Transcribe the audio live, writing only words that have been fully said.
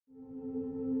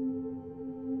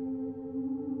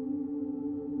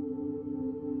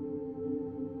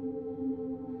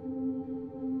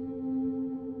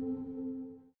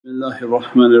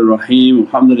Bismillahir-Rahmanir-Rahim.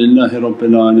 Alhamdulillahi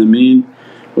Rabbil Alameen.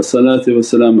 Wassalatu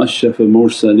wassalam ashrafil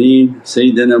mursaleen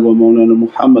Sayyidina wa Mawlana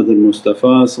Muhammad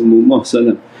al-Mustafa sallallahu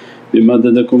sallam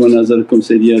bimadadakum wa nazarakum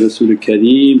Sayyidi ya Rasul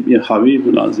Kareem ya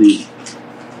Habibul Azim.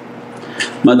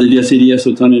 Madad ya Sayyidi ya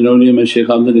Sultanul Awliya my Shaykh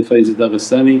Abdul Faiz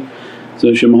Daghestani,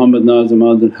 so Shaykh Muhammad Nazim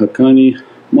Adil Haqqani,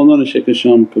 Mawlana Shaykh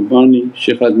Sham Kabani,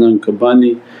 Shaykh Adnan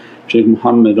Kabani, Shaykh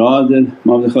Muhammad Adil,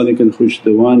 Mawlana Khalik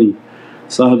al-Khushdawani,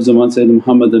 Sahib Zaman Sayyidina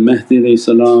Muhammad al-Mahdi alayhi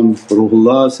salam,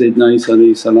 Ruhullah Sayyidina Isa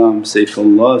alayhi salam,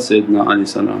 Saifullah Sayyidina Ali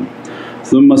salam.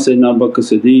 Thumma Sayyidina Abu Bakr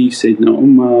Siddiq, Sayyidina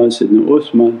Umar, Sayyidina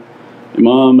Uthman,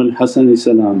 Imam al-Hasan alayhi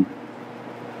salam,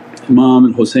 Imam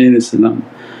al-Husayn alayhi salam,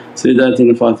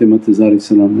 Sayyidatina Fatima al-Zahra alayhi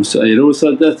salam, wa sa'iru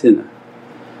Sadatina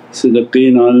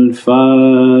Siddiqeen.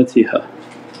 Al-Fatiha.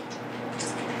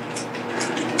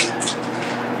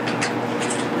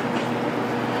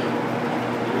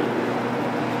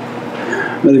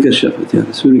 ملك الشفت يا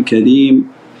رسول الكريم.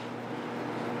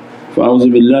 فأعوذ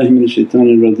بالله من الشيطان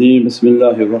الرجيم. بسم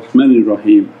الله الرحمن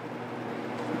الرحيم.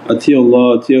 أطيعوا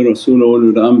الله أطيعوا الرسول وأولي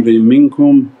الأمر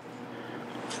منكم.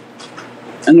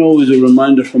 And always a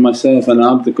reminder for myself,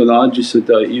 أنا عبدك العاجز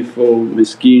ضعيف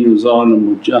مسكين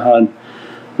وظالم وجهل,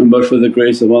 and but for the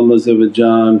grace of Allah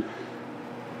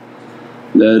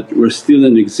that we're still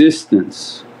in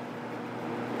existence.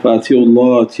 فأطيعوا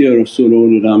الله أطيعوا الرسول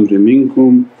وأولي الأمر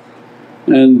منكم.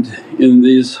 And in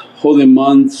these holy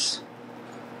months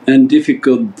and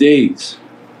difficult days,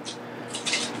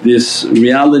 this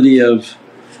reality of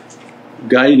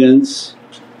guidance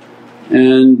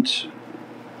and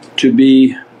to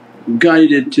be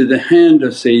guided to the hand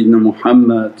of Sayyidina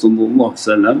Muhammad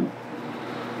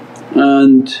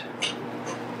and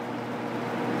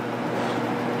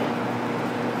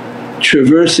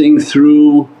traversing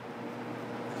through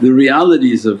the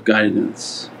realities of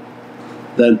guidance,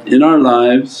 that in our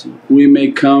lives we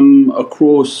may come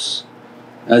across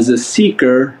as a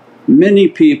seeker many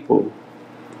people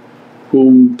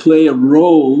whom play a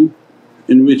role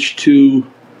in which to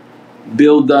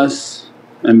build us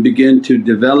and begin to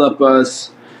develop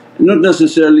us, not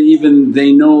necessarily even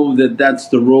they know that that's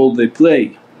the role they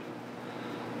play.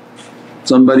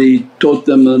 Somebody taught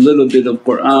them a little bit of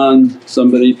Qur'an,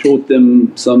 somebody taught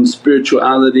them some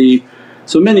spirituality.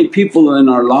 So many people in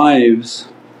our lives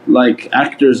like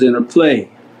actors in a play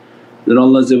that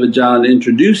Allah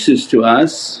introduces to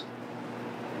us,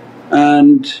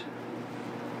 and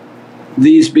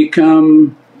these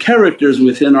become characters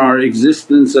within our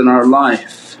existence and our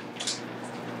life.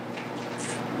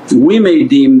 We may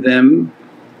deem them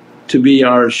to be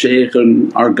our shaykh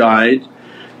and our guide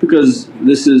because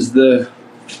this is the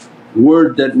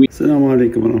word that we… As-salamu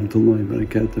alaykum wa rahmatullahi wa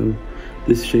barakatuh.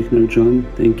 This is Shaykh Nurjan.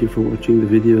 Thank you for watching the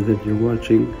video that you're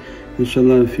watching.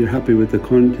 Inshallah, if you're happy with the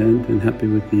content and happy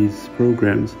with these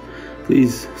programs,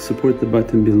 please support the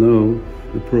button below,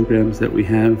 the programs that we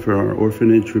have for our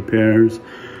orphanage repairs,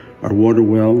 our water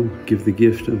well, Give the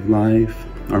Gift of Life,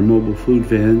 our mobile food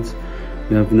vans.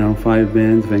 We have now 5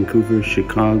 vans: Vancouver,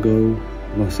 Chicago,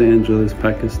 Los Angeles,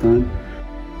 Pakistan.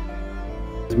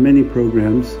 There's many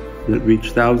programs that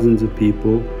reach thousands of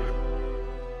people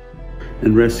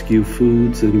and rescue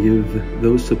foods and give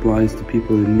those supplies to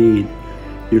people in need.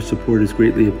 Your support is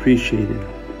greatly appreciated.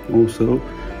 Also,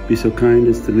 be so kind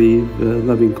as to leave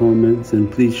loving comments and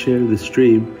please share the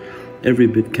stream. Every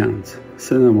bit counts.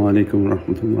 As-salamu alaykum wa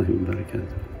rahmatullahi wa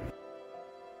barakatuh.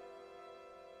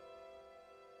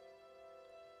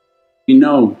 We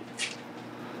know,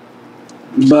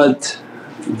 but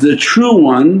the true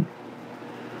one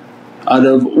out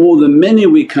of all the many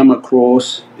we come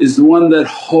across is the one that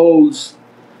holds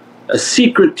a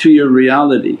secret to your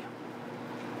reality.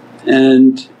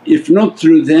 And if not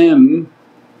through them,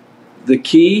 the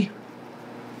key,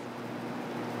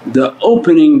 the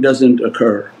opening doesn't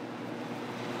occur.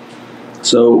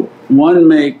 So one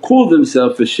may call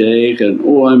themselves a shaykh and,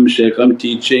 oh I'm shaykh, I'm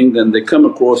teaching, then they come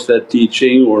across that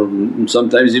teaching or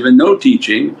sometimes even no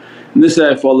teaching, and they say,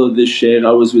 I follow this shaykh,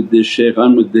 I was with this shaykh,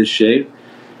 I'm with this shaykh.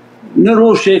 Not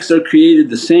all shaykhs are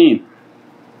created the same.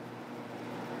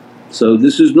 So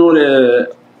this is not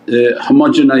a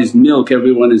homogenized milk,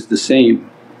 everyone is the same.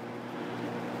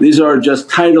 These are just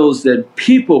titles that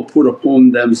people put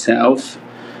upon themselves,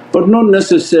 but not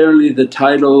necessarily the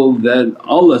title that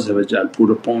Allah put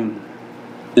upon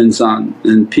insan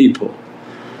and people.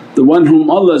 The one whom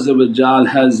Allah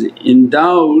has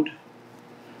endowed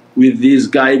with these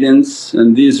guidance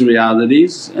and these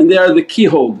realities, and they are the key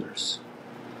holders.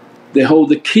 They hold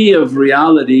the key of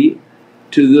reality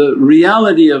to the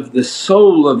reality of the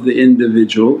soul of the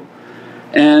individual,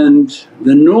 and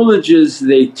the knowledges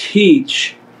they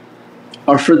teach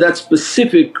are for that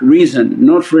specific reason,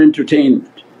 not for entertainment.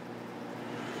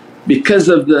 Because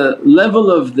of the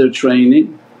level of their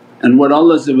training and what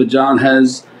Allah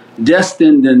has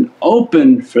destined and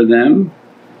opened for them,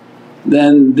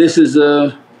 then this is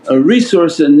a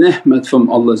resource and ni'mat from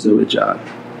Allah.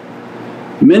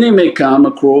 Many may come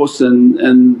across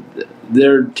and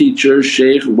their teacher,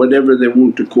 shaykh, whatever they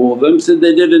want to call them, said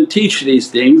they didn't teach these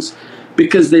things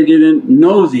because they didn't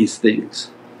know these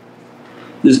things.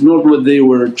 This is not what they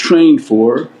were trained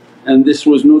for and this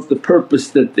was not the purpose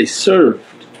that they served.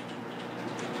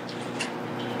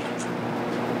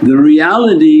 The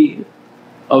reality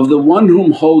of the one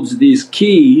whom holds these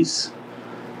keys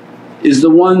is the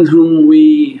one whom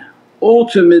we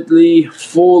ultimately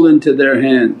fall into their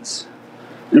hands.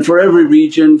 And for every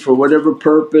region, for whatever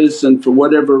purpose and for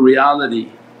whatever reality,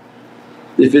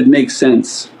 if it makes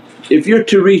sense. If you're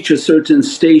to reach a certain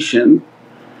station,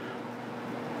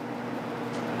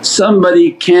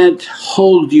 somebody can't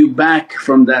hold you back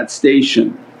from that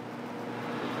station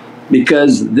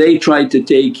because they tried to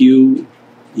take you,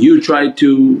 you tried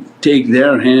to take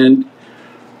their hand.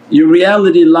 Your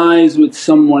reality lies with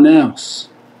someone else.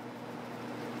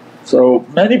 So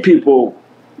many people,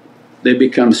 they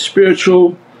become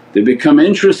spiritual, they become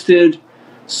interested,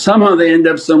 somehow they end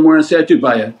up somewhere and say, "I took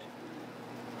bayat."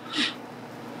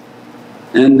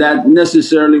 And that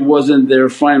necessarily wasn't their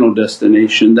final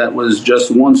destination, that was just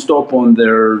one stop on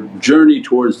their journey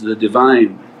towards the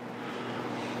Divine.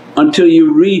 Until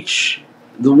you reach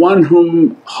the one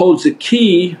whom holds a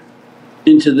key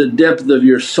into the depth of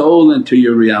your soul, into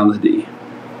your reality.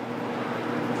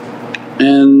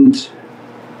 And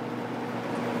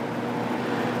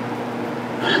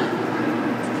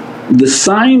the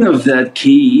sign of that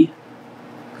key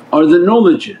are the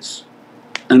knowledges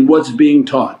and what's being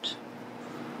taught.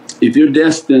 If you're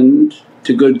destined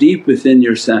to go deep within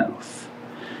yourself,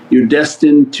 you're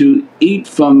destined to eat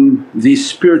from these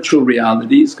spiritual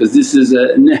realities because this is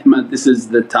a ni'mat, this is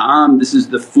the ta'am, this is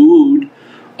the food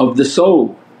of the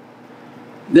soul,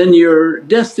 then you're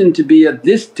destined to be at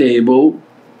this table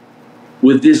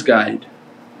with this guide.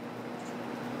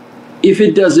 If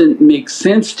it doesn't make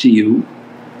sense to you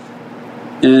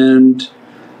and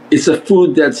it's a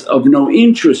food that's of no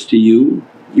interest to you,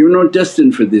 you're not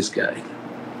destined for this guide.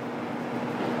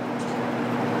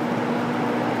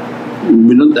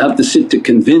 We don't have to sit to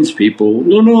convince people,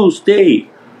 no, stay,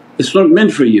 it's not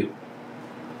meant for you.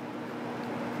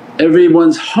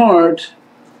 Everyone's heart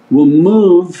will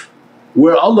move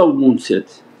where Allah wants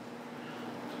it,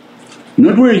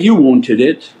 not where you wanted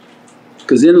it.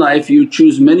 Because in life you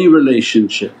choose many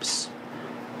relationships.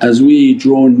 As we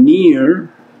draw near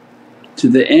to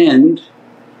the end,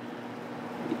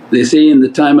 they say in the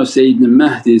time of Sayyidina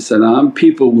Mahdi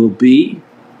people will be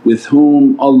with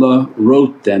whom Allah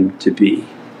wrote them to be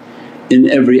in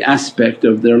every aspect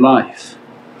of their life.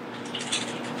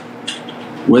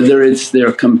 Whether it's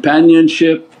their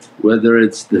companionship, whether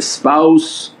it's the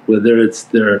spouse, whether it's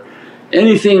their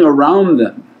anything around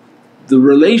them, the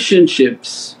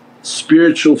relationships,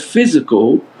 spiritual,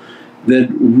 physical,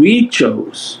 that we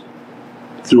chose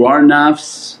through our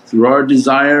nafs, through our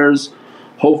desires.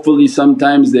 Hopefully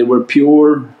sometimes they were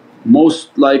pure,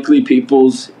 most likely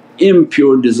people's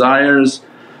impure desires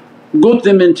got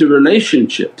them into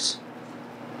relationships.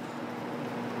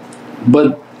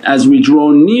 But as we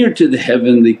draw near to the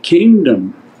heavenly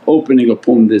kingdom opening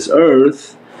upon this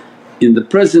earth, in the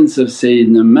presence of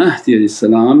Sayyidina Mahdi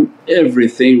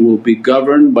everything will be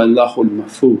governed by Lahul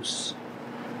Mahfuz,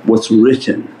 what's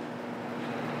written.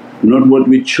 Not what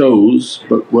we chose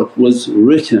but what was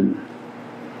written.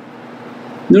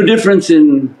 No difference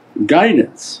in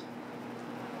guidance.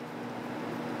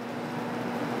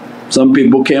 Some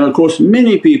people came across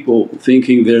many people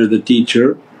thinking they're the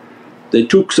teacher, they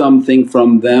took something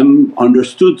from them,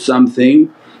 understood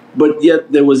something, but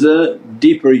yet there was a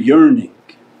deeper yearning.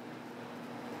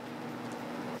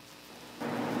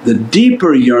 The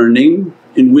deeper yearning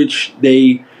in which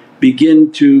they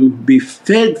begin to be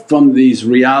fed from these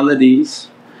realities,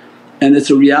 and it's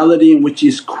a reality in which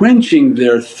is quenching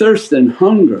their thirst and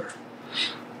hunger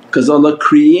because Allah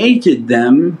created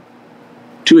them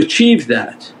to achieve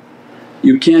that.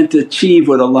 You can't achieve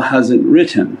what Allah hasn't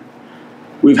written.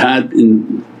 We've had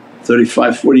in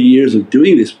 35, 40 years of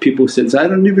doing this, people said, "I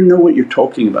don't even know what you're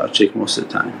talking about, Shaykh, most of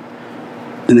the time."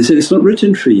 And they said, "It's not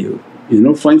written for you,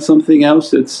 find something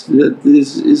else that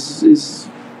is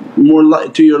more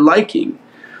to your liking."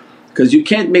 Because you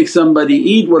can't make somebody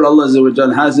eat what Allah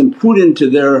hasn't put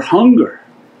into their hunger.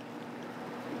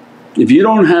 If you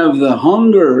don't have the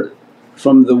hunger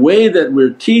from the way that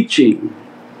we're teaching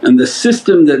And the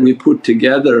system that we put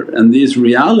together and these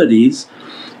realities,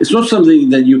 it's not something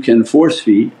that you can force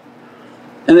feed.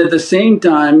 And at the same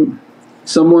time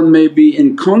someone may be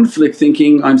in conflict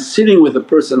thinking, I'm sitting with a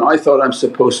person I thought I'm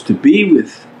supposed to be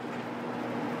with,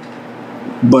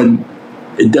 but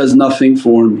it does nothing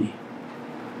for me.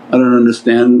 I don't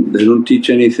understand, they don't teach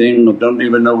anything, I don't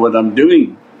even know what I'm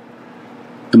doing.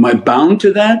 Am I bound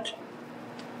to that?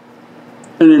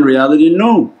 And in reality,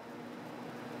 no.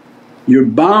 You're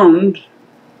bound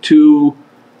to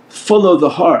follow the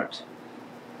heart,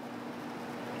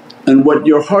 and what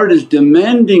your heart is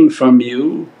demanding from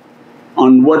you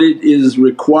on what it is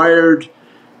required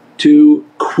to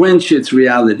quench its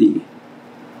reality.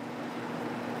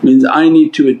 Means I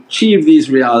need to achieve these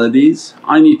realities,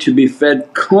 I need to be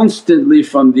fed constantly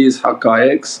from these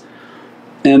haqqaiqs,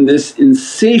 and this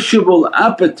insatiable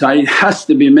appetite has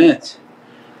to be met.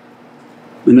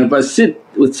 And if I sit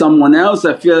with someone else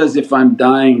I feel as if I'm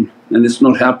dying and it's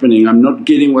not happening, I'm not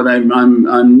getting what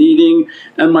I'm needing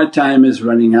and my time is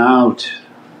running out,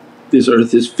 this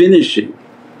earth is finishing.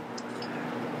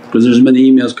 Because there's many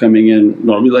emails coming in,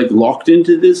 are we like locked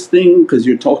into this thing because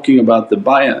you're talking about the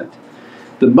bayat.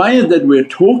 The bayat that we're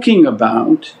talking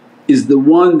about is the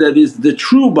one that is the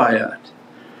true bayat.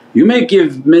 You may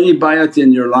give many bayats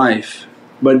in your life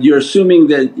but you're assuming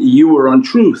that you were on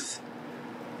truth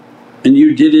and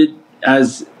you did it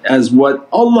as what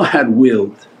Allah had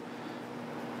willed.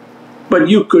 But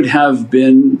you could have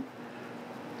been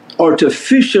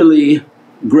artificially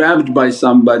grabbed by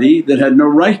somebody that had no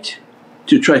right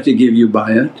to try to give you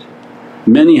bayat.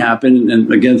 Many happen,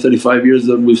 and again 35 years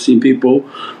that we've seen people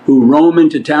who roam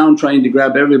into town trying to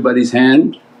grab everybody's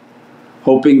hand,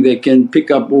 hoping they can pick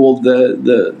up all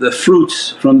the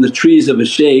fruits from the trees of a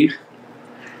shaykh,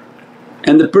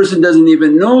 and the person doesn't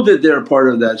even know that they're a part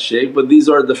of that shaykh, but these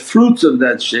are the fruits of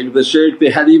that shaykh. The shaykh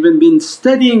they had even been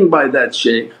studying by that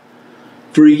shaykh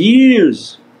for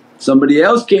years. Somebody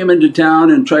else came into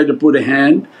town and tried to put a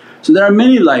hand. So there are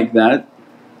many like that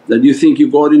you think you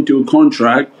got into a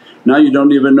contract, now you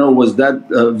don't even know was that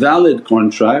a valid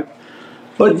contract,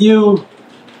 but you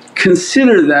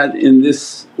consider that in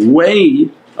this way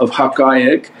of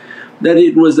haqqaiq that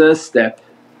it was a step.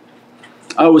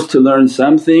 I was to learn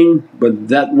something but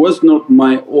that was not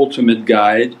my ultimate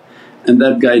guide, and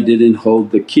that guy didn't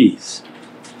hold the keys.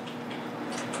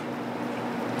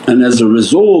 And as a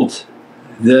result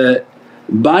the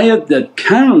bayat that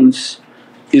counts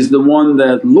is the one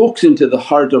that looks into the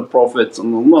heart of Prophet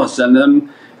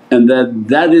and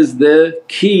that is the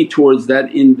key towards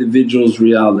that individual's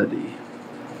reality.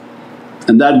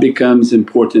 And that becomes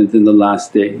important in the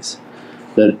last days,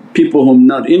 that people who are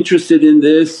not interested in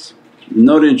this,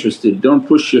 not interested, don't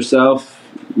push yourself,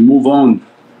 move on.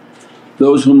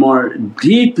 Those whom are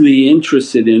deeply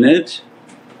interested in it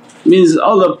means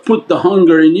Allah put the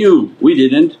hunger in you, we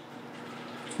didn't.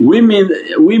 We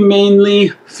mainly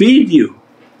feed you,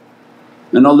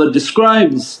 and Allah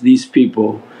describes these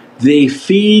people, they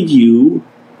feed you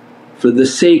for the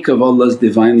sake of Allah's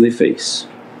Divinely face.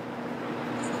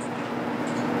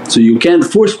 So you can't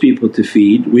force people to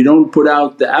feed, we don't put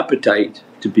out the appetite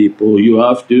to people, you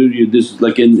have to,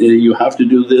 you have to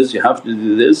do this, you have to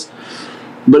do this.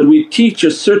 But we teach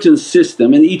a certain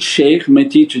system, and each shaykh may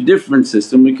teach a different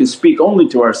system, we can speak only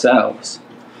to ourselves.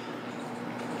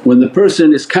 When the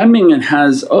person is coming and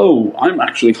has, oh I'm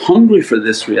actually hungry for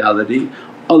this reality,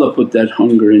 Allah put that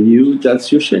hunger in you,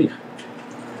 that's your shaykh.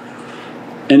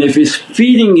 And if he's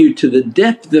feeding you to the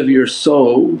depth of your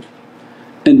soul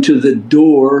and to the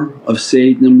door of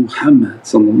Sayyidina Muhammad,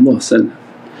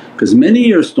 because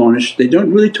many are astonished they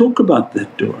don't really talk about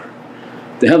that door.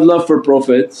 They have love for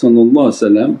Prophet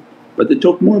but they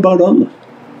talk more about Allah.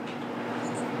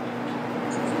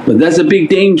 But that's a big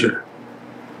danger,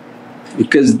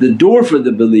 because the door for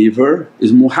the believer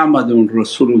is Muhammadun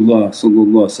Rasulullah.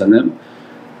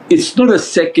 It's not a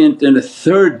second and a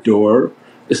third door,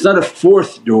 it's not a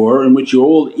fourth door in which you're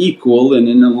all equal and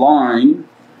in a line,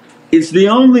 it's the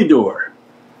only door.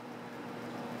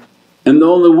 And the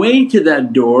only way to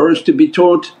that door is to be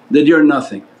taught that you're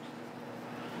nothing.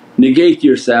 Negate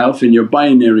yourself in your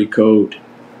binary code.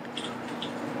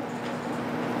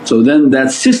 So then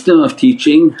that system of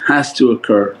teaching has to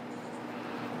occur,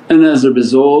 and as a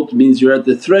result means you're at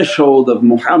the threshold of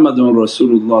Muhammadun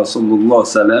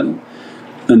Rasulullah,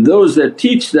 and those that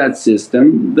teach that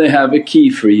system they have a key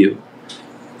for you.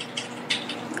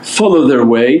 Follow their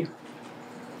way,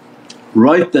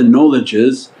 write the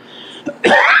knowledges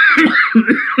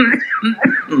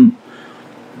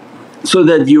so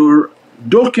that you're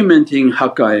documenting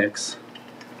haqqaiqs.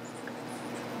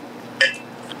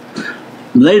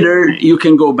 Later you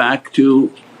can go back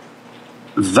to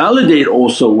validate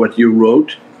also what you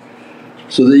wrote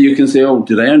so that you can say, oh,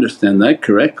 did I understand that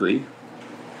correctly?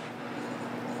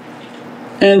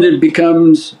 And it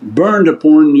becomes burned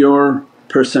upon your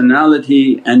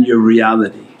personality and your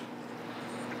reality.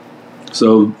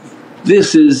 So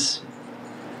this is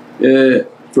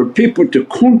for people to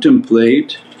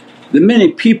contemplate the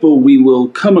many people we will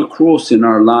come across in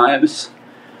our lives,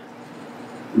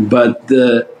 but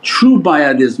the true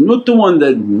bayat is not the one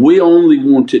that we only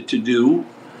wanted to do,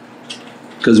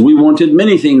 because we wanted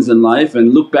many things in life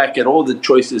and look back at all the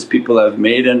choices people have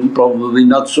made and probably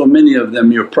not so many of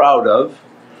them you're proud of.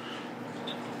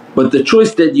 But the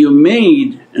choice that you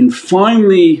made and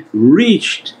finally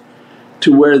reached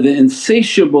to where the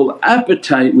insatiable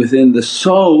appetite within the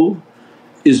soul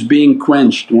is being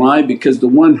quenched. Why? Because the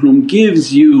one whom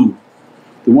gives you,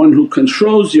 the one who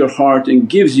controls your heart and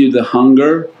gives you the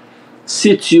hunger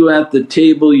sits you at the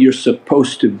table you're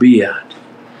supposed to be at.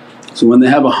 So when they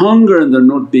have a hunger and they're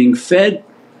not being fed,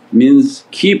 means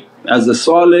keep as a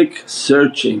salik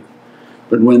searching.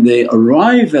 But when they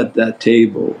arrive at that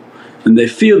table and they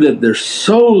feel that their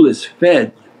soul is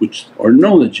fed, which are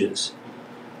knowledges,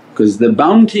 because the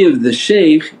bounty of the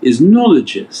shaykh is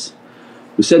knowledges.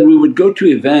 We said we would go to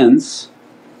events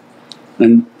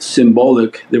and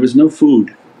symbolic, there was no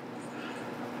food.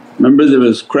 Remember there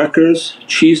was crackers,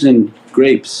 cheese and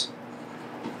grapes.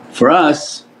 For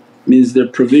us means their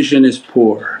provision is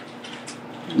poor,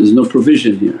 there's no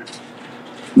provision here.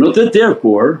 Not that they're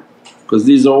poor, because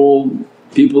these are all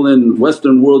people in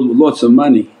Western world with lots of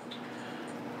money,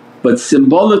 but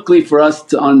symbolically for us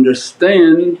to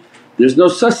understand there's no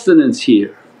sustenance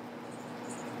here.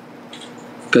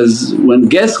 Because when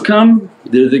guests come,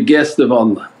 they're the guest of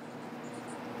Allah.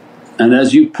 And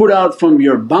as you put out from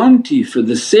your bounty for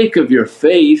the sake of your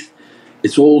faith,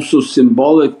 it's also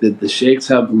symbolic that the shaykhs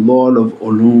have a lot of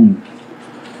ulum.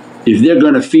 If they're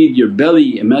going to feed your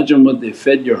belly, imagine what they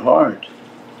fed your heart.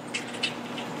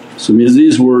 So means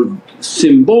these were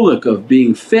symbolic of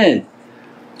being fed.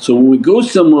 So when we go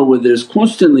somewhere where there's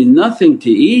constantly nothing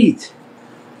to eat,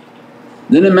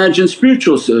 then imagine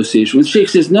spiritual association when shaykh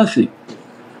says nothing.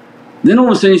 Then all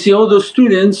of a sudden you see all those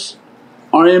students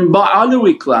are in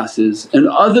Ba'alawi classes and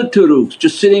other turuqs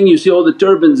just sitting, you see all the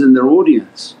turbans in their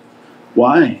audience.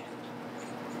 Why?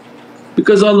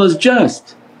 Because Allah's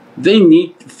just, they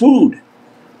need food,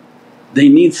 they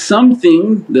need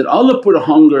something that Allah put a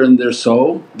hunger in their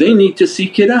soul, they need to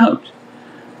seek it out.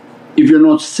 If you're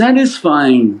not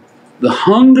satisfying the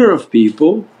hunger of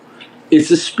people,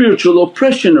 it's a spiritual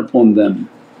oppression upon them.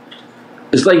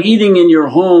 It's like eating in your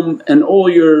home and all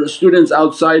your students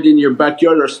outside in your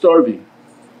backyard are starving.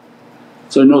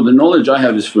 So no, the knowledge I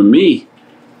have is for me,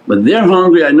 but they're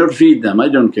hungry, I not feed them, I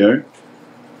don't care.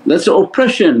 That's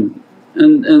oppression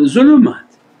and zulumat.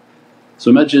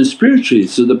 So imagine spiritually.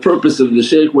 So the purpose of the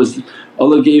shaykh was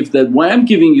Allah gave that, why I'm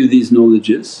giving you these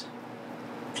knowledges?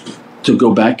 To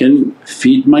go back and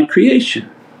feed my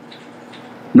creation.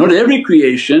 Not every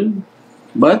creation,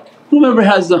 but whoever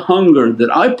has the hunger that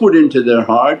I put into their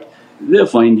heart, they'll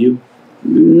find you.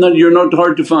 You're not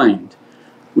hard to find.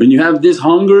 When you have this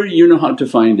hunger you know how to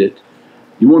find it.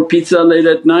 You want pizza late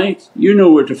at night, you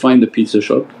know where to find the pizza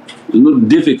shop, it's not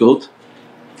difficult.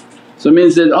 So it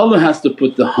means that Allah has to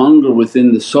put the hunger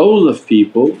within the soul of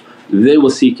people, they will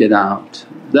seek it out.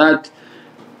 That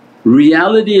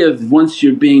reality of once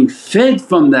you're being fed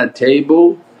from that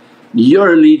table,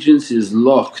 your allegiance is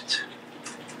locked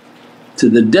to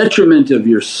the detriment of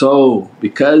your soul,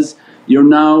 because you're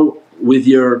now with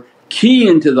your key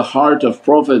into the heart of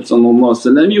Prophet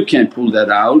you can't pull that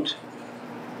out.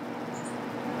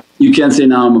 You can't say,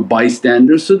 now I'm a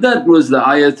bystander. So that was the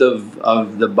ayat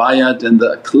of the bayat and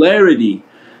the clarity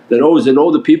that, oh, is it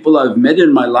all the people I've met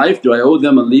in my life, do I owe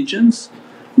them allegiance?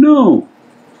 No.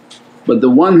 But the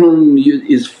one whom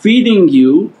is feeding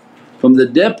you from the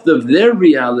depth of their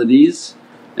realities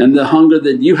and the hunger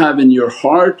that you have in your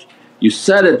heart, you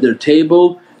sat at their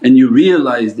table and you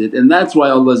realized it. And that's why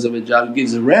Allah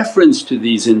gives a reference to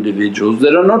these individuals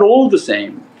that are not all the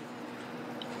same.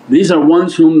 These are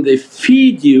ones whom they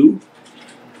feed you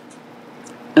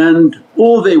and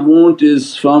all they want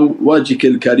is from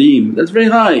wajhikal kareem, that's very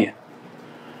high.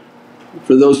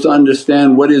 For those to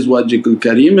understand what is wajhikal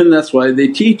kareem, and that's why they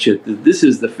teach it, that this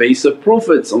is the face of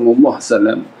Prophet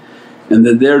and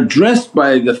that they're dressed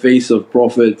by the face of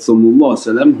Prophet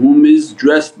whom is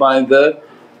dressed by the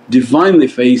Divinely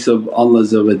face of Allah.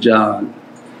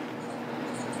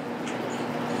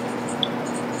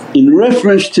 In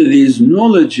reference to these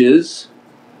knowledges,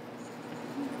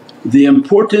 the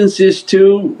importance is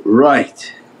to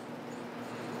write.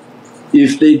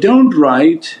 If they don't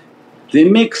write, they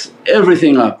mix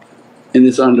everything up. in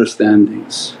its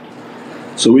understandings.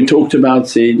 So we talked about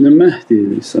Sayyidina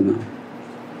Mahdi.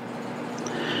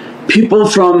 People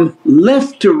from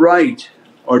left to right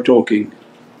are talking,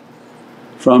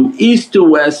 from east to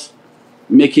west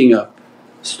making up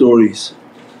stories,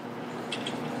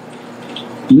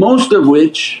 most of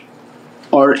which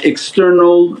are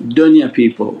external dunya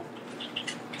people,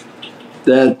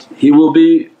 that he will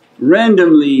be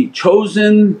randomly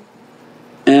chosen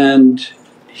and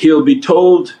he'll be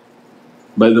told,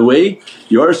 by the way,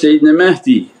 you are Sayyidina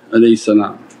Mahdi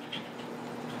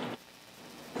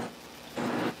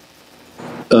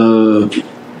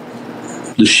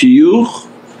the shaykhs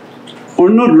are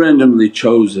not randomly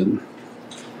chosen,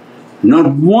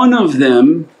 not one of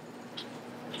them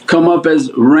come up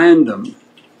as random,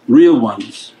 real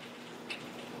ones.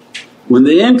 When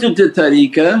they entered the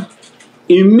tariqah,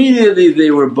 immediately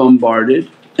they were bombarded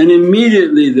and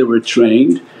immediately they were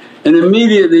trained and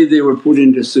immediately they were put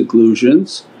into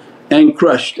seclusions and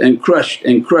crushed and crushed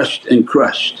and crushed and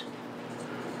crushed.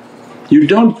 You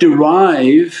don't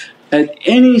derive at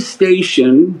any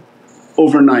station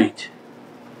overnight,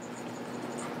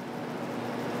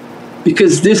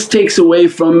 because this takes away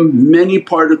from many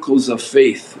particles of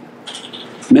faith,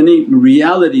 many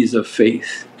realities of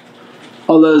faith.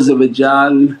 Allah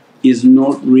is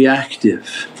not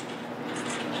reactive.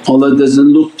 Allah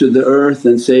doesn't look to the earth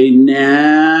and say,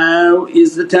 now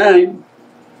is the time,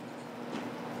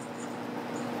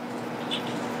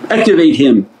 activate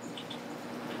Him.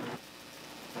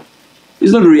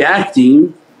 He's not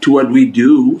reacting to what we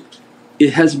do,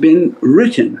 it has been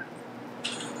written.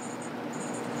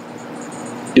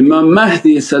 Imam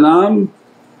Mahdi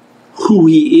who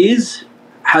he is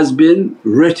has been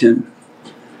written.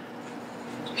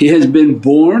 He has been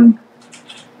born,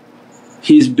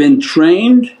 he's been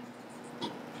trained,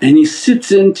 and he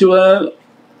sits into a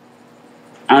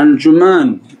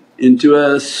anjuman, into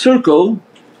a circle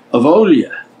of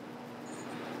awliya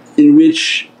in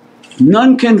which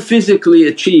none can physically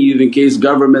achieve, in case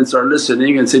governments are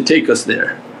listening and say, take us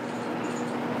there.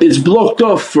 It's blocked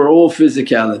off for all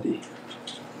physicality.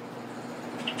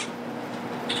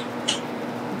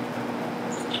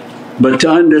 But to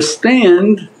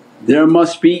understand, there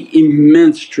must be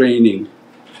immense training,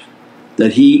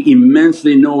 that he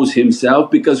immensely knows himself,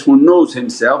 because who knows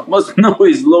himself must know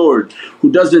his Lord.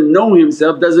 Who doesn't know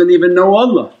himself doesn't even know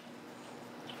Allah,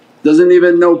 doesn't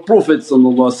even know Prophet,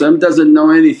 doesn't know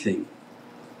anything.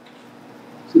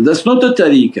 So that's not the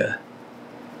tariqah.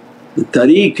 The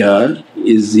tariqah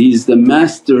is he's the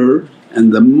master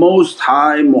and the most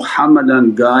high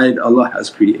Muhammadan guide Allah has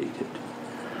created.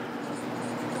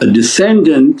 A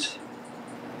descendant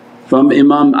from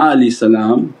Imam Ali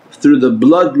through the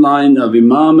bloodline of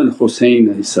Imam al-Husayn,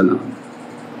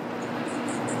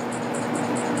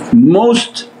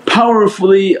 most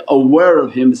powerfully aware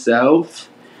of himself,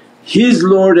 his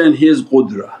Lord and his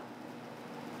qudra.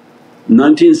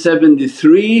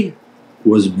 1973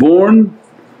 was born,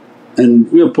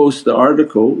 and we'll post the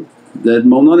article that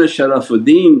Mawlana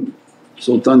Sharafuddin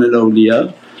Sultan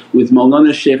al-Awliya with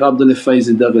Mawlana Shaykh Abdul Faiz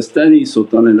al-Daghestani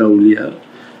Sultan al-Awliya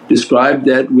described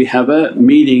that we have a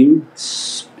meeting,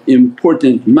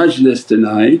 important majlis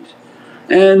tonight,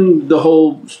 and the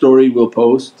whole story we'll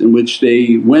post, in which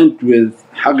they went with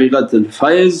Haqiqat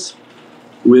al-Faiz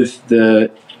with the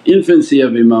infancy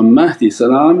of Imam Mahdi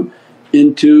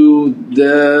into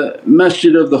the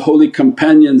masjid of the Holy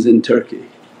Companions in Turkey,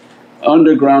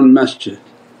 underground masjid.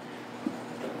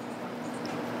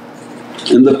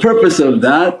 And the purpose of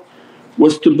that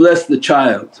was to bless the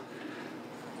child,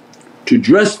 to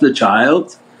dress the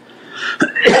child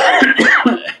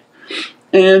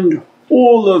and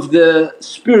all of the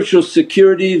spiritual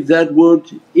security that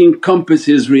would encompass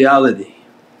his reality.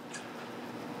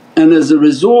 And as a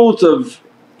result of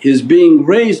his being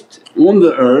raised on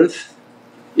the earth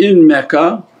in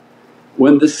Mecca,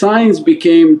 when the signs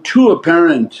became too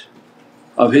apparent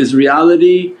of his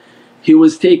reality, he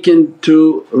was taken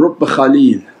to Rubba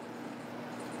Khalil.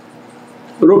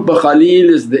 Rubba Khalil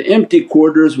is the empty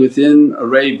quarters within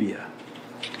Arabia,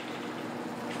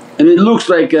 and it looks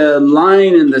like a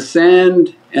line in the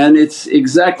sand, and it's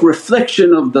exact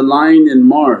reflection of the line in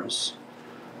Mars.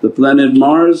 The planet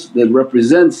Mars that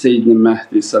represents Sayyidina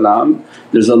Mahdi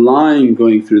there's a line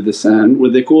going through the sand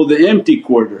what they call the empty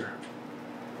quarter.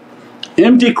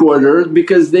 Empty quarter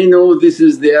because they know this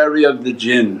is the area of the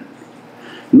jinn.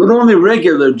 Not only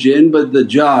regular jinn but the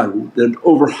jar that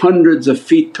over hundreds of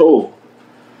feet tall,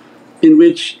 in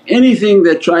which anything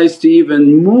that tries to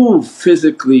even move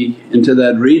physically into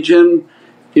that region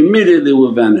immediately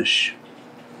will vanish.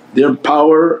 Their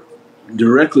power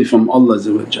directly from Allah.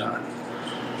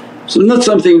 So not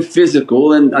something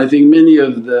physical, and I think many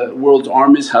of the world's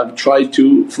armies have tried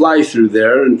to fly through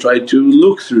there and tried to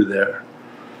look through there.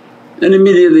 And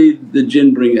immediately the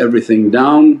jinn bring everything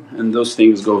down and those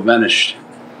things go vanished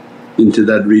into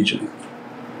that region.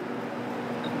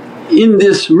 In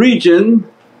this region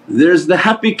there's the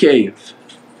happy cave.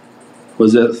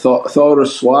 Was it Thawr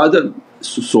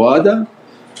Suwada?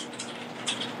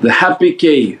 The happy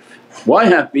cave. Why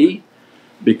happy?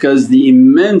 Because the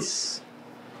immense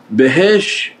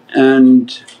Bihish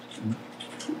and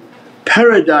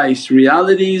paradise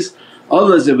realities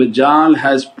Allah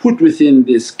has put within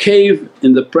this cave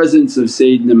in the presence of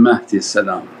Sayyidina Mahdi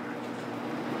salam.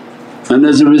 And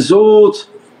as a result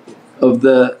of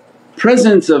the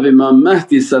presence of Imam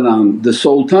Mahdi salam, the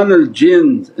Sultan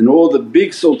al-Jinn and all the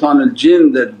big Sultan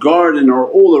al-Jinn that guard and are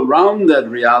all around that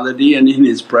reality and in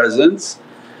his presence,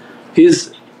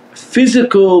 his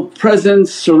physical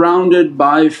presence surrounded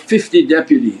by 50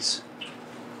 deputies.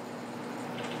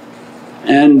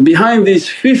 And behind these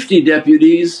 50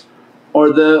 deputies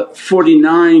are the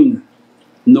 49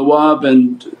 Nawab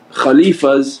and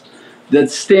Khalifas that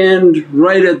stand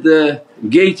right at the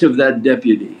gate of that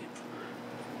deputy,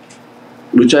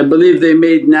 which I believe they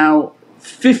made now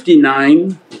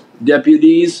 59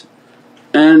 deputies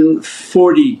and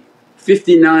 59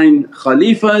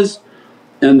 Khalifas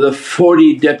and the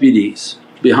 40 deputies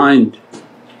behind.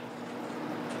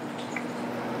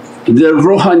 The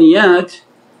ruhaniyat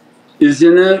is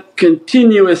in a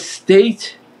continuous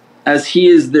state as he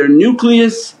is their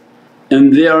nucleus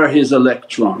and they are his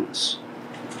electrons.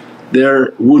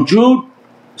 Their wujud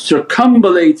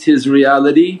circumambulates his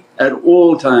reality at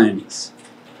all times.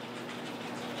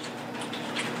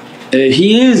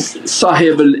 He is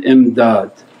Sahib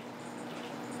al-Imdad.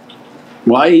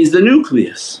 Why? He's the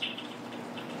nucleus.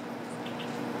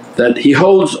 That he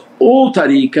holds all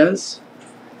tariqas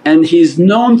and he's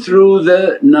known through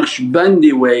the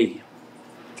Naqshbandi way,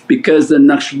 because the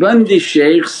Naqshbandi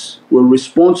shaykhs were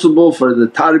responsible for the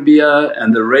tarbiyah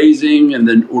and the raising and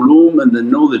the ulum and the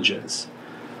knowledges.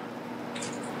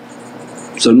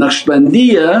 So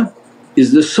Naqshbandiya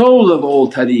is the soul of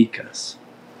all tariqas.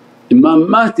 Imam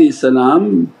Mahdi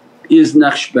salam is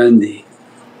Naqshbandi.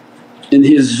 In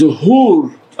his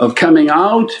zuhoor of coming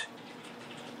out,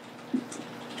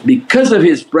 because of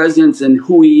his presence and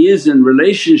who he is in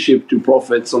relationship to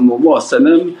Prophet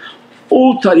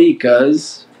all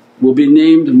tariqas will be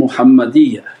named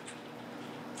Muhammadiyya,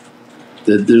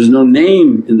 that there's no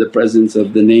name in the presence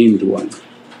of the named one.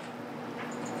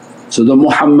 So the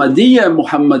Muhammadiyya,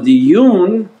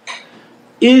 Muhammadiyun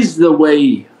is the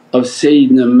way of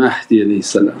Sayyidina Mahdi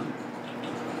salam.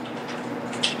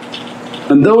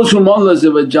 And those whom Allah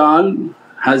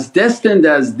has destined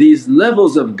as these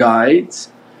levels of guides,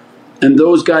 and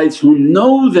those guides who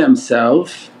know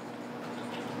themselves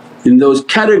in those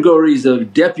categories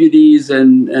of deputies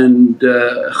and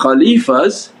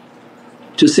Khalifas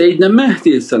to Sayyidina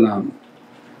Mahdi salam.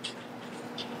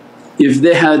 If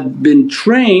they had been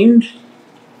trained,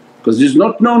 because it's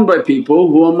not known by people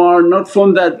who are not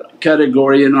from that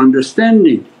category and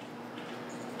understanding.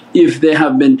 If they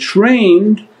have been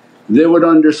trained they would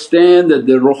understand that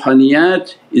the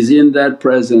ruhaniyat is in that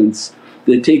presence.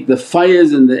 They take the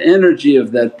fires and the energy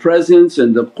of that presence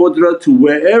and the qudra to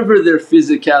wherever their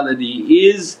physicality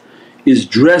is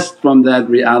dressed from that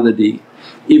reality.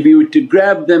 If you were to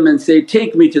grab them and say,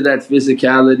 take me to that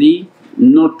physicality,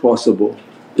 not possible.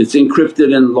 It's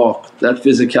encrypted and locked, that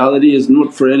physicality is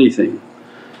not for anything.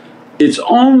 It's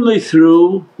only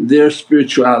through their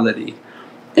spirituality.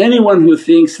 Anyone who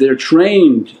thinks they're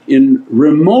trained in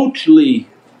remotely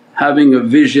having a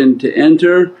vision to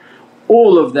enter,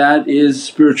 all of that is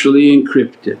spiritually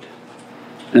encrypted,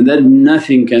 and that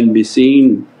nothing can be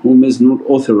seen whom is not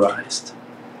authorized.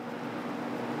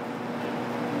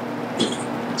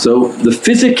 So the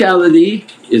physicality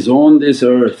is on this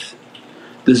earth.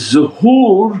 The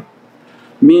zuhoor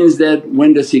means that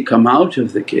when does he come out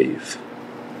of the cave?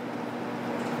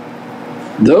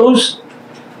 Those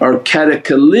are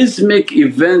cataclysmic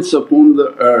events upon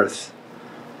the earth,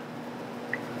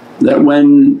 that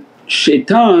when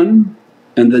shaitan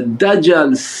and the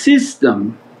Dajjal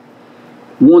system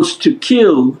wants to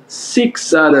kill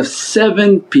 6 out of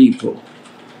 7 people,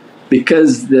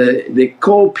 because they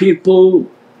call people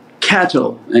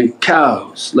cattle and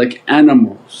cows like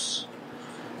animals.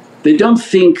 They don't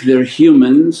think they're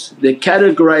humans, they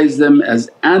categorize them as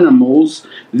animals,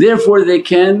 therefore they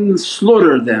can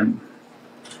slaughter them.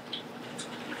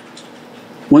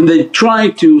 When they try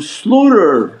to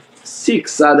slaughter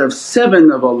 6 out of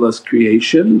 7 of Allah's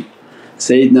creation,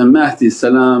 Sayyidina Mahdi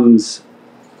salam's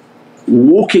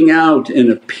walking out and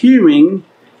appearing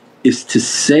is to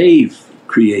save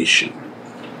creation.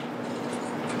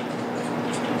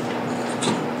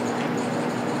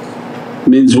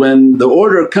 Means when the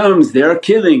order comes, they are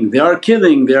killing, they are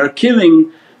killing, they are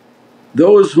killing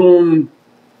those whom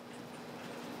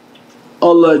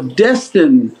Allah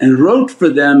destined and wrote for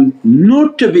them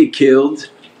not to be killed.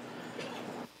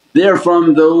 They are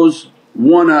from those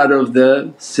 1 out of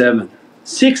the 7.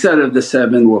 6 out of the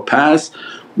 7 will pass.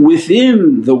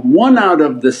 Within the 1 out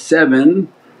of the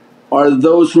 7 are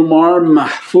those whom are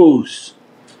mahfuz.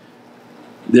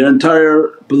 Their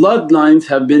entire bloodlines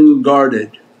have been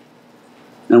guarded.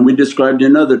 And we described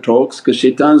in other talks, because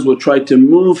shaitans will try to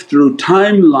move through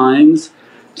timelines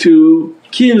to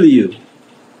kill you.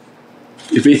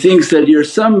 If he thinks that you're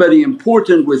somebody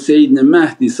important with Sayyidina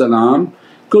Mahdi salam,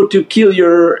 go to kill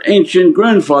your ancient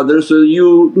grandfather so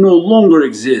you no longer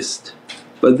exist.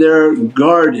 But they're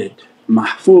guarded,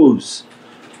 mahfuz.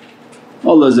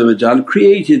 Allah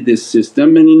created this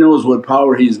system and He knows what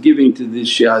power He's giving to these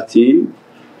shayateen,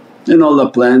 and Allah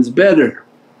plans better.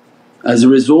 As a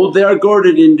result they are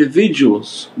guarded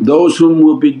individuals, those whom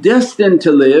will be destined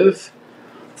to live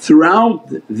throughout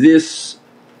this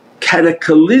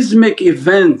cataclysmic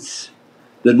events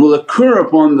that will occur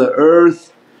upon the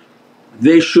earth.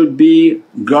 They should be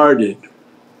guarded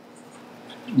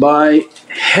by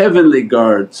heavenly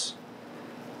guards.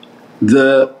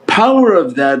 The power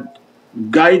of that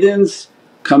guidance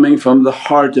coming from the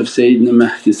heart of Sayyidina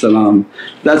Mahdi salam.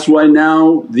 That's why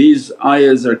now these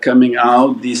ayahs are coming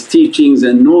out, these teachings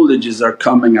and knowledges are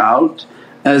coming out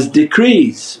as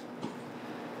decrees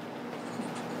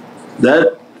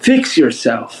that fix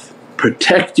yourself,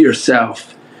 protect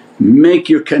yourself, make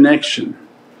your connection.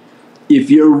 If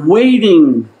you're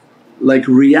waiting like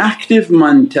reactive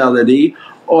mentality,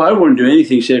 oh I won't do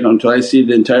anything shaykh until I see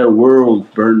the entire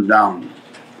world burned down.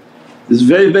 This is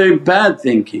very, very bad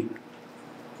thinking.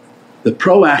 The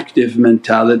proactive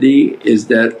mentality is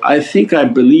that I think I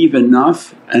believe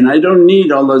enough and I don't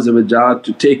need Allah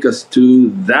to take us to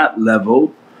that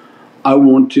level, I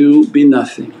want to be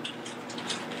nothing.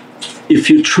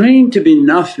 If you train to be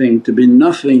nothing, to be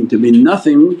nothing, to be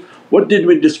nothing, what did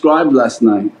we describe last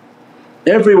night?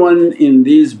 Everyone in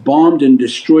these bombed and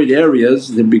destroyed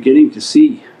areas they're beginning to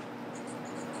see.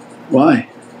 Why?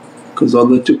 Because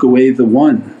Allah took away the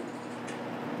one.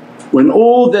 When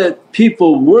all that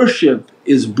people worship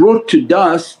is brought to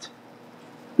dust,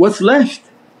 what's left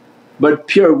but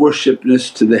pure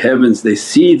worshipness to the heavens? They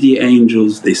see the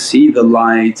angels, they see the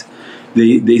light,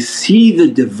 they see the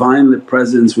Divinely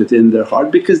Presence within their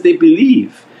heart because they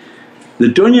believe. The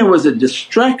dunya was a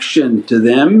distraction to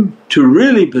them to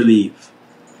really believe.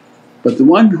 But the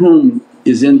one whom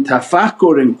is in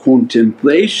tafakkur and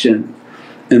contemplation,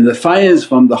 and the faiz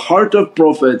from the heart of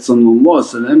Prophet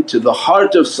to the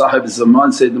heart of Sahib Zaman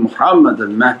Sayyidina Muhammad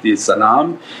al-Mahdi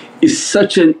salam is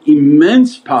such an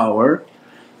immense power,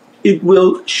 it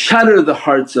will shatter the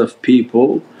hearts of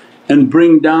people and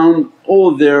bring down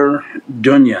all their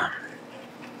dunya.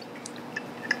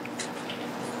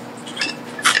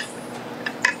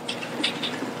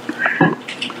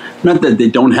 Not that they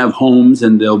don't have homes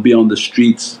and they'll be on the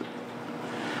streets,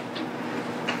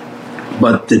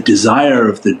 but the desire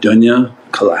of the dunya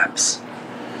collapse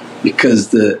because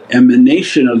the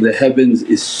emanation of the heavens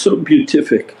is so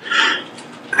beatific,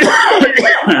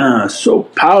 so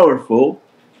powerful,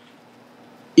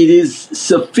 it is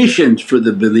sufficient for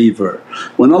the believer.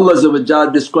 When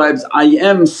Allah describes, I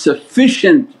am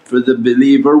sufficient for the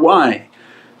believer, why?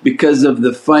 Because of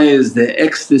the faiz, the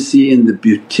ecstasy and the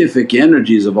beatific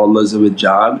energies of Allah.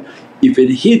 If it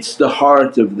hits the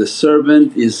heart of the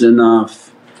servant is enough.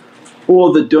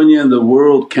 All the dunya in the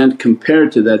world can't compare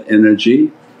to that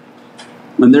energy.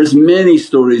 And there's many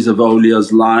stories of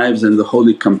awliya's lives and the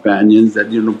holy companions that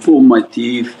pull my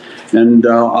teeth and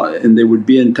they would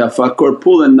be in tafakkur,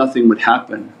 pull and nothing would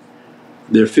happen.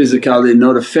 They're physically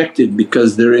not affected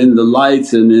because they're in the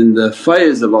lights and in the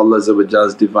faiz of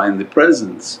Allah's Divinely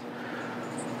Presence.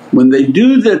 When they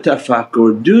do their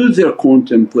tafakkur, do their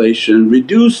contemplation,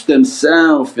 reduce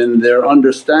themselves in their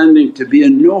understanding to be a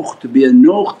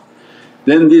nuh,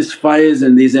 then these faiz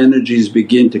and these energies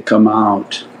begin to come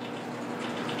out.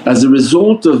 As a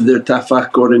result of their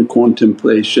tafakkur and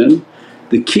contemplation,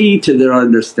 the key to their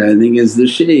understanding is the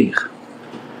shaykh.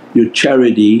 Your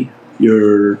charity,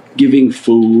 your giving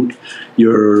food,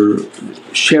 your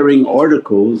sharing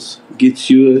articles gets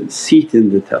you a seat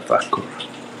in the tafakkur.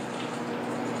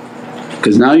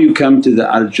 Because now you come to the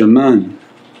arjaman,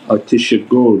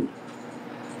 al-tishaggul,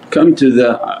 come to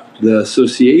the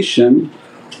association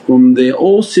whom they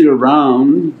all sit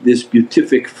around this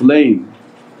beatific flame.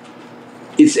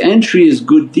 Its entry is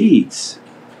good deeds,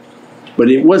 but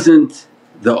it wasn't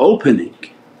the opening.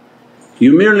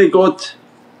 You merely got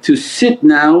to sit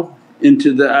now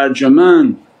into the arjaman.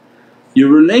 Your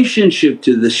relationship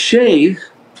to the shaykh,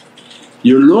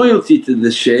 your loyalty to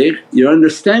the shaykh, your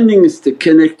understanding is to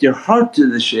connect your heart to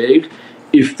the shaykh,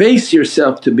 efface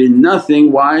yourself to be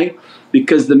nothing. Why?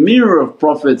 Because the mirror of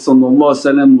Prophet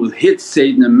will hit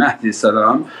Sayyidina Mahdi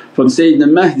salam. From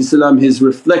Sayyidina Mahdi salam his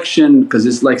reflection, because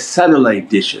it's like satellite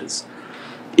dishes.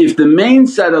 If the main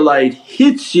satellite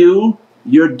hits you,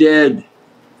 you're dead.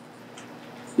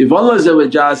 If Allah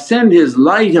send His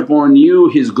light upon you,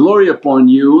 His glory upon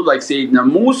you like Sayyidina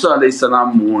Musa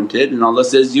wanted, and Allah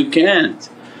says, you can't.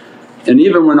 And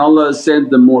even when Allah sent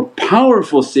the more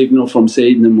powerful signal from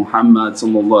Sayyidina Muhammad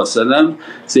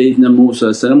Sayyidina Musa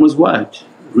was what?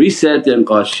 Reset and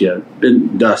ghashiyah,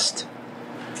 been dust.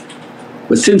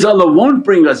 But since Allah won't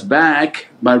bring us back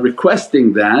by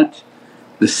requesting that,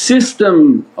 the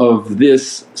system of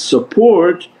this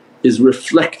support is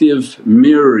reflective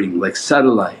mirroring like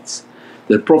satellites.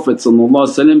 That Prophet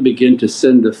began to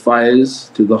send the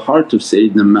fires to the heart of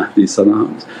Sayyidina Mahdi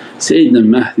salam. Sayyidina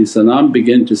Mahdi salam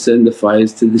began to send the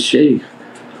fires to the shaykh.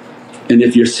 And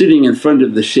if you're sitting in front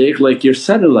of the shaykh like your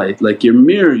satellite, like your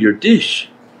mirror, your dish,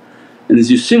 and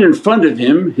as you sit in front of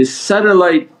him his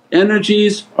satellite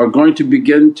energies are going to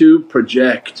begin to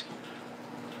project.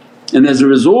 And as a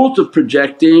result of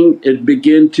projecting it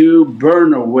begin to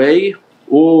burn away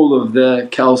all of the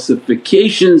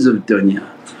calcifications of dunya,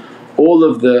 all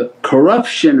of the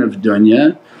corruption of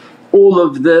dunya, all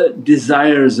of the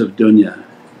desires of dunya.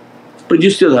 But you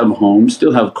still have home,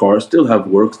 still have car, still have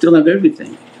work, still have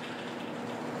everything.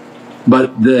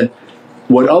 But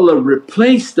what Allah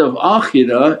replaced of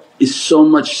akhirah is so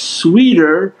much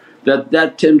sweeter that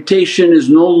that temptation is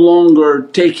no longer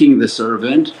taking the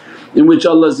servant, in which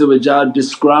Allah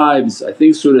describes, I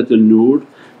think Surat An-Nur,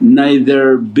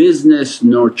 neither business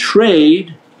nor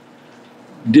trade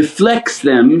deflects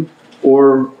them,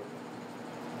 or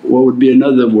what would be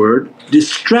another word,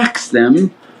 distracts them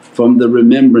from the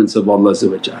remembrance of Allah.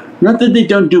 Not that they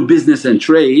don't do business and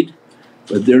trade,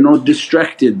 but they're not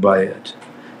distracted by it.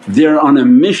 They're on a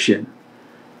mission,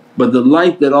 but the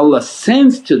light that Allah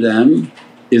sends to them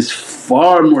is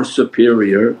far more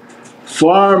superior,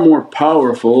 far more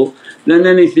powerful than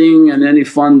anything and any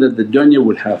fun that the dunya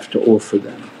would have to offer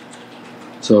them.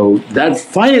 So that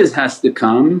faiz has to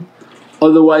come,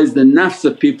 otherwise the nafs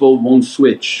of people won't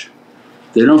switch.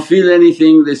 They don't feel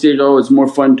anything, they say, oh it's more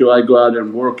fun to I go out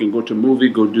and work and go to movie,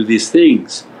 go do these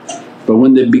things. But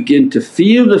when they begin to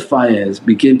feel the faiz,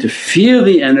 begin to feel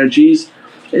the energies,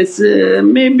 it's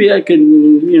maybe I can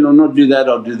not do that,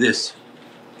 I'll do this.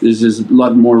 This is a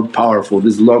lot more powerful,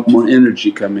 there's a lot more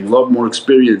energy coming, a lot more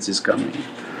experiences coming.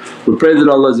 We pray that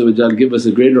Allah give us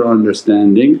a greater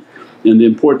understanding and the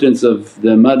importance of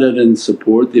the madad and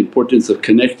support, the importance of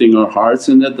connecting our hearts,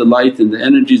 and that the light and the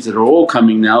energies that are all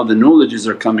coming now, the knowledges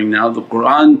are coming now, the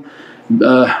Qur'an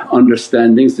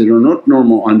understandings that are not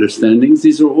normal understandings,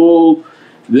 these are all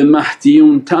the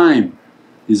Mahdiyun time.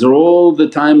 These are all the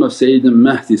time of Sayyidina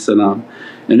Mahdi salam.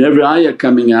 And every ayah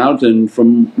coming out and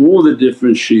from all the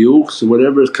different shuyukhs,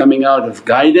 whatever is coming out of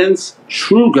guidance,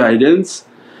 true guidance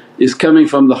is coming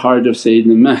from the heart of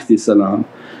Sayyidina Mahdi salam.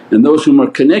 And those whom are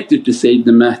connected to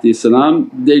Sayyidina Mahdi salam,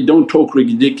 they don't talk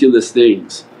ridiculous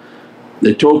things.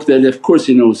 They talk that of course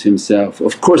he knows himself,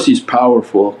 of course he's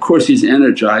powerful, of course he's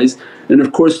energized, and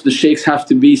of course the shaykhs have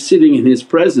to be sitting in his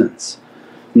presence.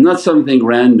 Not something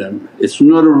random, it's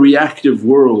not a reactive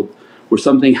world where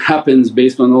something happens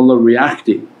based on Allah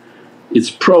reacting.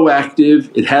 It's proactive,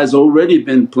 it has already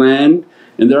been planned,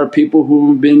 and there are people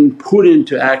who have been put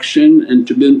into action and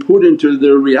been put into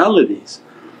their realities.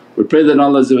 We pray that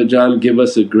Allah give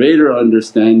us a greater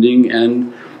understanding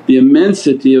and the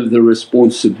immensity of the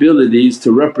responsibilities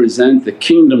to represent the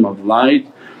kingdom of light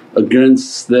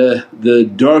against the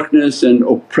darkness and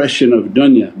oppression of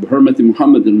dunya. Bi hurmati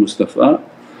Muhammad al-Mustafa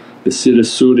bi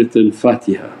Surat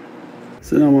al-Fatiha.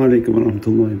 As-salamu alaykum wa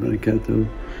rahmatullahi wa barakatuh.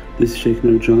 This is Shaykh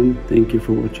Nurjan. Thank you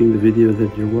for watching the video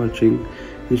that you're watching.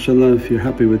 Inshallah, if you're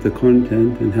happy with the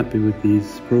content and happy with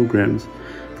these programs,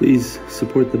 please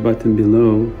support the button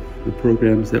below, the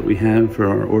programs that we have for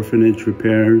our orphanage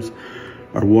repairs,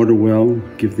 our water well,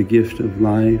 Give the Gift of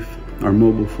Life, our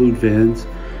mobile food vans.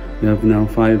 We have now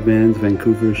 5 vans,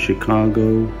 Vancouver,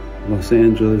 Chicago, Los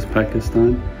Angeles,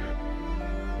 Pakistan.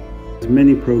 There's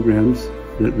many programs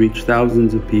that reach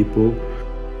thousands of people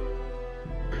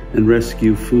and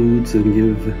rescue foods and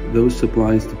give those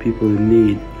supplies to people in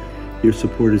need. Your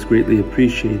support is greatly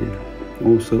appreciated.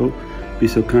 Also, be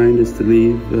so kind as to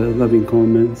leave loving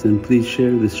comments and please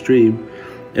share the stream,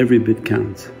 every bit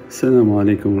counts. As-salamu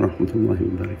alaykum wa rahmatullahi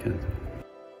wa barakatuh.